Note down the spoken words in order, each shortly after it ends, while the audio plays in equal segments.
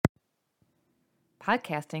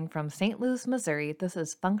Podcasting from St. Louis, Missouri, this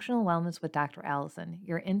is Functional Wellness with Dr. Allison,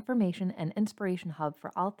 your information and inspiration hub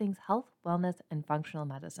for all things health, wellness, and functional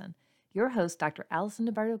medicine. Your host, Dr. Allison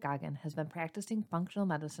DeBardo-Goggin, has been practicing functional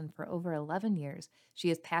medicine for over 11 years.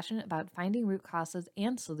 She is passionate about finding root causes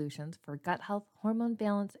and solutions for gut health, hormone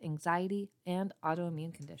balance, anxiety, and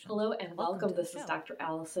autoimmune conditions. Hello and welcome. This is Dr.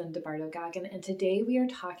 Allison DeBardo-Goggin, and today we are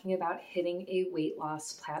talking about hitting a weight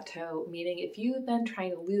loss plateau, meaning if you've been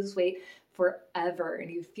trying to lose weight forever and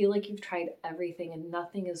you feel like you've tried everything and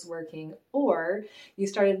nothing is working, or you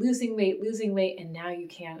started losing weight and now you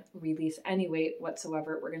can't release any weight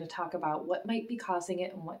whatsoever. We're going to talk about what might be causing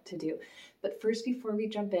it and what to do. But first, before we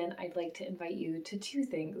jump in, I'd like to invite you to two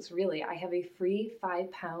things, really. I have a free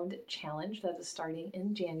 5-pound challenge that is starting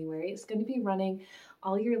in January. It's going to be running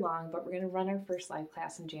all year long, but we're going to run our first live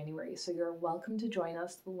class in January. So you're welcome to join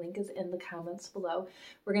us. The link is in the comments below.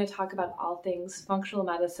 We're going to talk about all things functional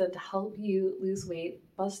medicine to help you lose weight,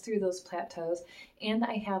 bust through those plateaus. And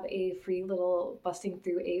I have a free little busting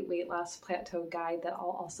through a weight loss plateau guide that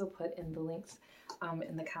I'll also put in the links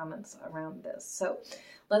in the comments around this. So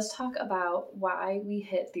let's talk about why we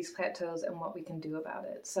hit these plateaus and what we can do about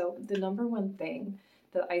it. So the number one thing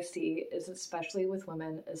that I see is, especially with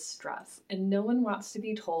women, is stress. And no one wants to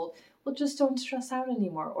be told, well, just don't stress out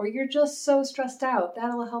anymore. Or you're just so stressed out.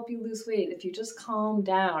 That'll help you lose weight if you just calm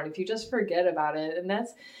down, if you just forget about it. And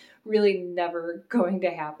that's really never going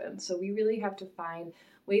to happen. So we really have to find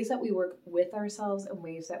ways that we work with ourselves and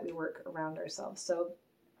ways that we work around ourselves. So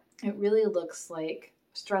it really looks like,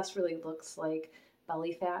 stress really looks like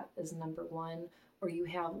belly fat is number one, or you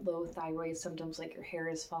have low thyroid symptoms like your hair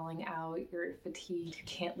is falling out, you're fatigued, you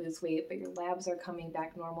can't lose weight, but your labs are coming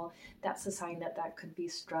back normal. That's a sign that that could be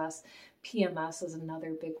stress. PMS is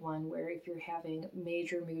another big one, where if you're having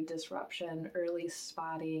major mood disruption, early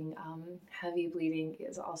spotting, heavy bleeding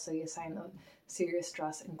is also a sign of serious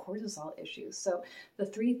stress and cortisol issues. So the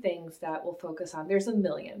three things that we'll focus on, there's a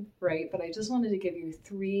million, right? But I just wanted to give you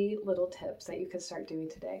three little tips that you can start doing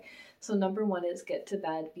today. So number one is get to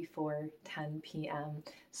bed before 10 p.m.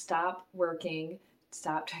 Stop working,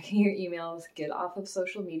 stop checking your emails, get off of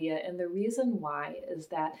social media. And the reason why is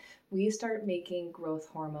that we start making growth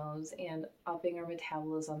hormones and upping our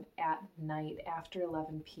metabolism at night after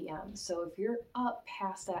 11 p.m. So if you're up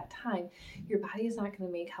past that time, your body is not going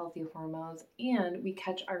to make healthy hormones, and we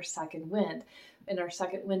catch our second wind. And our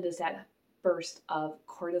second wind is that burst of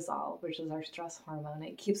cortisol, which is our stress hormone.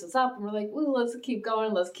 It keeps us up and we're like, ooh, let's keep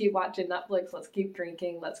going. Let's keep watching Netflix. Let's keep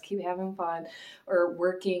drinking. Let's keep having fun or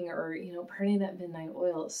working or, burning that midnight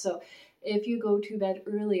oil. So if you go to bed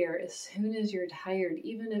earlier, as soon as you're tired,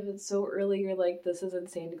 even if it's so early, you're like, this is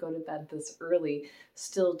insane to go to bed this early,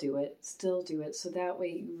 still do it. So that way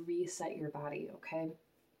you reset your body. Okay.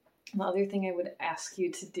 The other thing I would ask you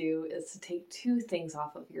to do is to take two things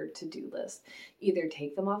off of your to-do list. Either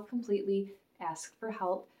take them off completely, ask for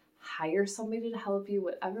help, hire somebody to help you,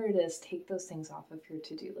 whatever it is, take those things off of your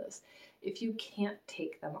to-do list. If you can't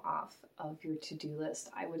take them off of your to-do list,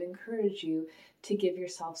 I would encourage you to give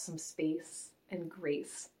yourself some space and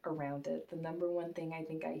grace around it. The number one thing I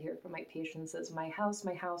think I hear from my patients is my house,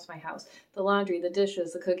 my house, my house, the laundry, the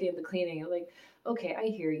dishes, the cooking, the cleaning. Like, okay, I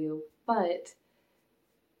hear you, but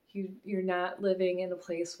you're not living in a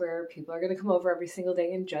place where people are going to come over every single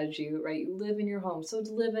day and judge you, right? You live in your home. So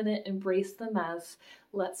live in it, embrace the mess,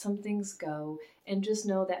 let some things go, and just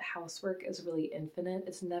know that housework is really infinite.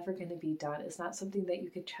 It's never going to be done. It's not something that you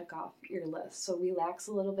can check off your list. So relax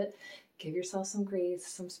a little bit, give yourself some grace,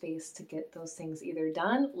 some space to get those things either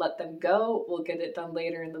done, let them go. We'll get it done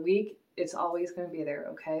later in the week. It's always going to be there,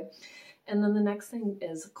 okay? And then the next thing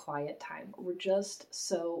is quiet time. We're just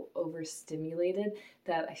so overstimulated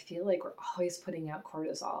that I feel like we're always putting out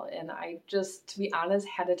cortisol. And I just, to be honest,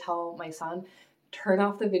 had to tell my son, turn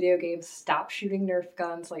off the video games, stop shooting Nerf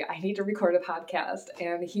guns. Like, I need to record a podcast.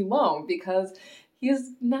 And he won't, because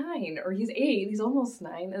he's 9 or he's 8, he's almost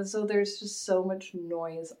 9. And so there's just so much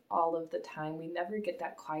noise all of the time. We never get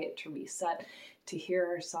that quiet to reset, to hear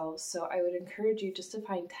ourselves. So I would encourage you just to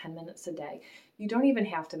find 10 minutes a day. You don't even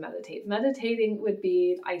have to meditate. Meditating would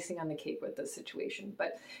be icing on the cake with this situation.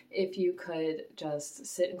 But if you could just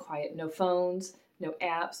sit in quiet, no phones, no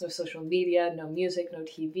apps, no social media, no music, no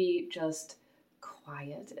TV, just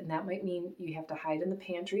quiet. And that might mean you have to hide in the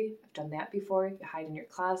pantry. I've done that before. You hide in your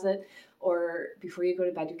closet, or before you go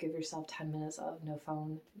to bed, you give yourself 10 minutes of no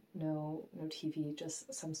phone, no TV,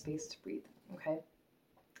 just some space to breathe. Okay.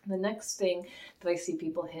 The next thing that I see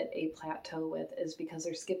people hit a plateau with is because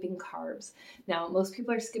they're skipping carbs. Now, most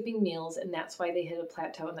people are skipping meals, and that's why they hit a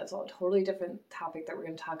plateau, and that's a totally different topic that we're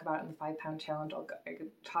going to talk about in the 5-pound challenge. I could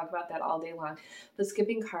talk about that all day long. But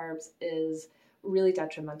skipping carbs is really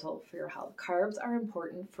detrimental for your health. Carbs are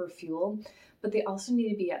important for fuel, but they also need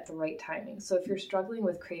to be at the right timing. So if you're struggling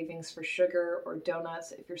with cravings for sugar or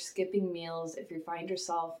donuts, if you're skipping meals, if you find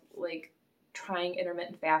yourself like trying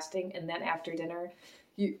intermittent fasting and then after dinner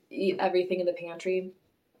you eat everything in the pantry,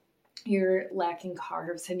 you're lacking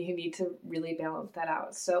carbs and you need to really balance that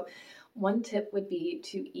out. So one tip would be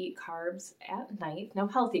to eat carbs at night. Now,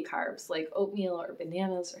 healthy carbs like oatmeal or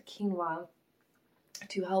bananas or quinoa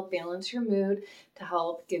to help balance your mood, to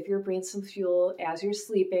help give your brain some fuel as you're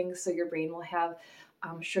sleeping so your brain will have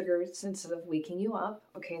sugars instead of waking you up.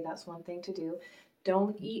 Okay, that's one thing to do.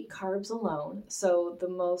 Don't eat carbs alone. So the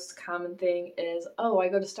most common thing is, oh, I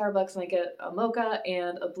go to Starbucks and I get a mocha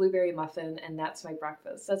and a blueberry muffin and that's my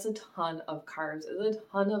breakfast. That's a ton of carbs. It's a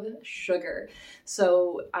ton of sugar.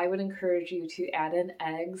 So I would encourage you to add in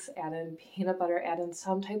eggs, add in peanut butter, add in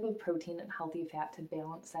some type of protein and healthy fat to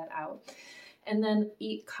balance that out. And then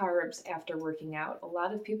eat carbs after working out. A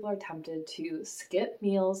lot of people are tempted to skip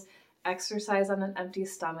meals, exercise on an empty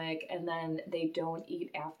stomach, and then they don't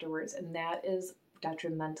eat afterwards. And that is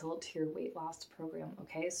detrimental to your weight loss program.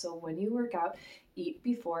 Okay, so when you work out, eat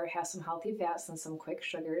before, have some healthy fats and some quick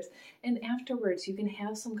sugars, and afterwards you can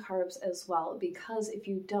have some carbs as well, because if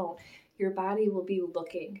you don't, your body will be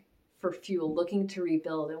looking for fuel, looking to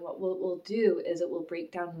rebuild, and what it will do is it will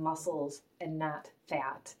break down muscles and not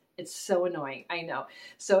fat. It's so annoying, I know.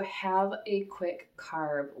 So have a quick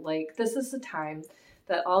carb. Like, this is the time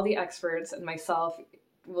that all the experts and myself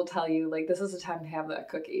will tell you, like, this is the time to have that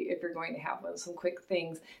cookie if you're going to have one. Some quick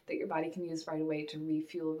things that your body can use right away to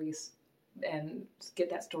refuel and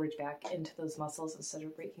get that storage back into those muscles instead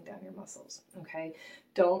of breaking down your muscles. Okay,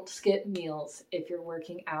 don't skip meals if you're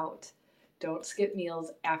working out. Don't skip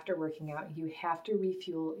meals after working out. You have to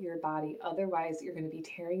refuel your body. Otherwise, you're going to be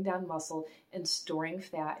tearing down muscle and storing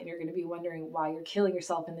fat, and you're going to be wondering why you're killing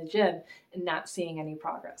yourself in the gym and not seeing any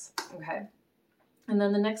progress. Okay. And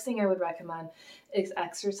then the next thing I would recommend is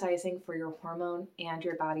exercising for your hormone and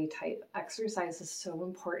your body type. Exercise is so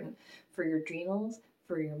important for your adrenals,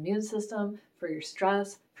 for your immune system, for your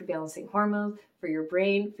stress, for balancing hormones, for your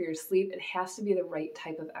brain, for your sleep. It has to be the right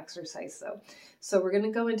type of exercise though. So we're going to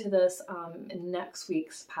go into this in next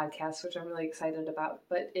week's podcast, which I'm really excited about.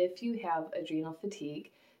 But if you have adrenal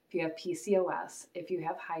fatigue, if you have PCOS, if you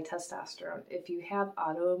have high testosterone, if you have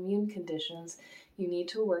autoimmune conditions, you need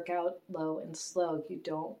to work out low and slow. You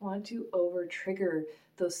don't want to over trigger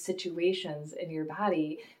those situations in your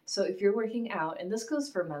body. So if you're working out, and this goes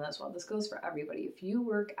for men as well, this goes for everybody. If you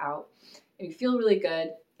work out and you feel really good,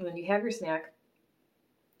 and then you have your snack,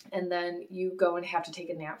 and then you go and have to take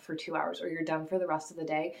a nap for 2 hours, or you're done for the rest of the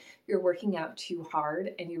day, you're working out too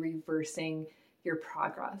hard and you're reversing your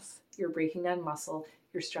progress. You're breaking down muscle,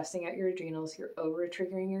 you're stressing out your adrenals, you're over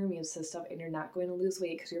triggering your immune system, and you're not going to lose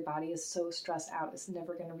weight because your body is so stressed out, it's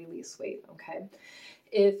never going to release weight, okay?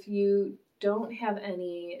 If you don't have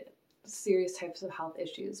any serious types of health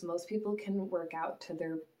issues, most people can work out to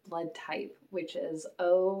their blood type, which is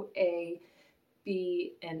O, A,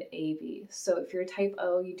 B, and AB. So if you're type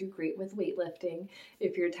O, you do great with weightlifting.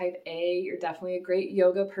 If you're type A, you're definitely a great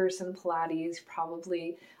yoga person, Pilates,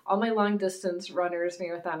 probably all my long distance runners,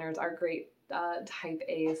 marathoners are great type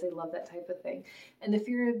A's. They love that type of thing. And if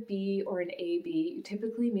you're a B or an AB, you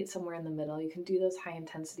typically meet somewhere in the middle. You can do those high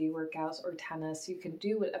intensity workouts or tennis. You can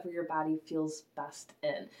do whatever your body feels best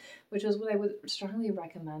in, which is what I would strongly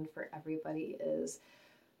recommend for everybody is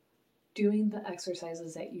doing the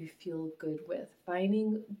exercises that you feel good with,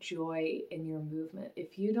 finding joy in your movement.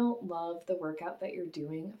 If you don't love the workout that you're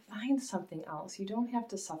doing, find something else. You don't have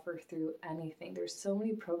to suffer through anything. There's so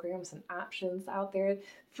many programs and options out there,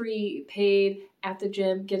 free, paid, at the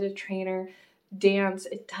gym, get a trainer, dance,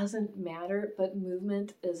 it doesn't matter, but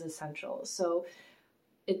movement is essential. So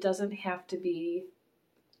it doesn't have to be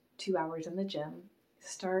 2 hours in the gym.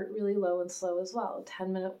 Start really low and slow as well.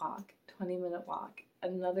 10-minute walk, 20-minute walk.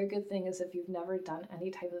 Another good thing is if you've never done any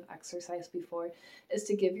type of exercise before is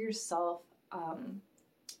to give yourself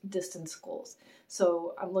distance goals.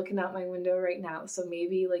 So I'm looking out my window right now. So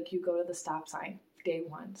maybe like you go to the stop sign, day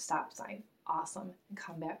one, stop sign, awesome, and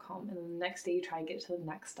come back home. And then the next day you try to get to the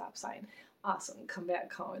next stop sign, awesome, come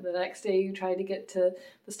back home. And the next day you try to get to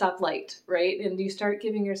the stoplight, right? And you start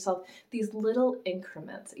giving yourself these little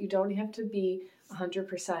increments. You don't have to be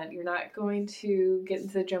 100%. You're not going to get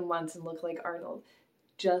into the gym once and look like Arnold.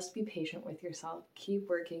 Just be patient with yourself, keep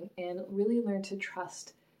working, and really learn to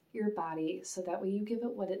trust your body so that way you give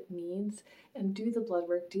it what it needs and do the blood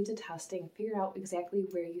work, do the testing, figure out exactly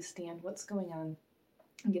where you stand, what's going on,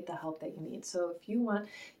 and get the help that you need. So if you want,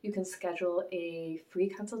 you can schedule a free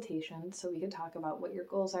consultation so we can talk about what your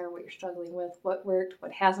goals are, what you're struggling with, what worked,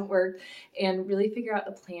 what hasn't worked, and really figure out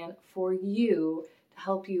a plan for you to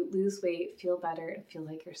help you lose weight, feel better, and feel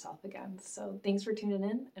like yourself again. So thanks for tuning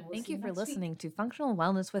in, and we'll Thank see you you for next week. listening to Functional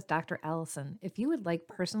Wellness with Dr. Allison. If you would like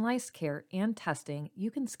personalized care and testing, you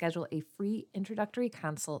can schedule a free introductory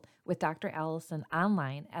consult with Dr. Allison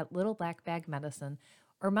online at Little Black Bag Medicine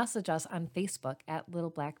or message us on Facebook at Little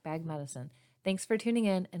Black Bag Medicine. Thanks for tuning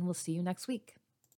in, and we'll see you next week.